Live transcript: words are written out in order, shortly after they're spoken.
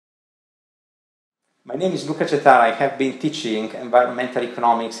My name is Luca Cetara. I have been teaching environmental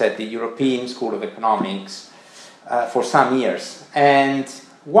economics at the European School of Economics for some years. And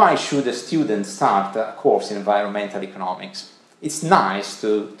why should a student start a course in environmental economics? It's nice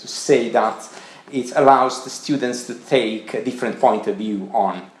to say that it allows the students to take a different point of view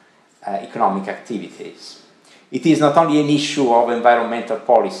on economic activities. It is not only an issue of environmental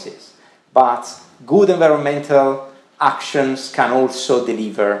policies, but good environmental actions can also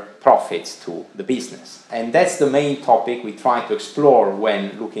deliver profits to the business. And that's the main topic we try to explore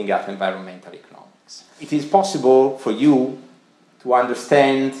when looking at environmental economics. It is possible for you to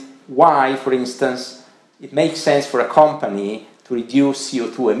understand why, for instance, it makes sense for a company to reduce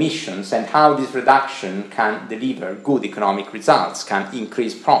CO2 emissions and how this reduction can deliver good economic results, can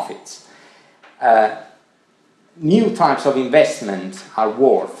increase profits. New types of investment are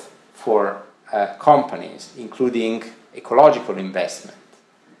worth for companies, including ecological investment.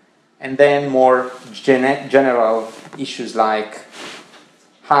 And then more general issues like,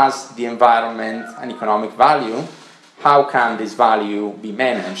 has the environment an economic value? How can this value be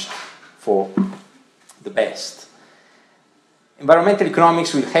managed for the best? Environmental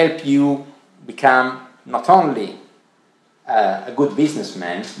economics will help you become not only a good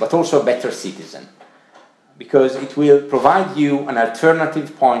businessman, but also a better citizen, because it will provide you an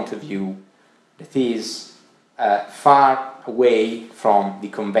alternative point of view that is far away from the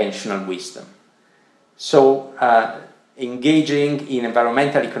conventional wisdom. So engaging in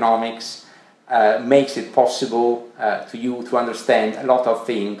environmental economics makes it possible to you to understand a lot of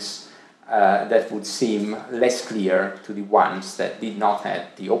things that would seem less clear to the ones that did not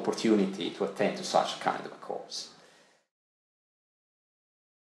have the opportunity to attend to such a kind of a course.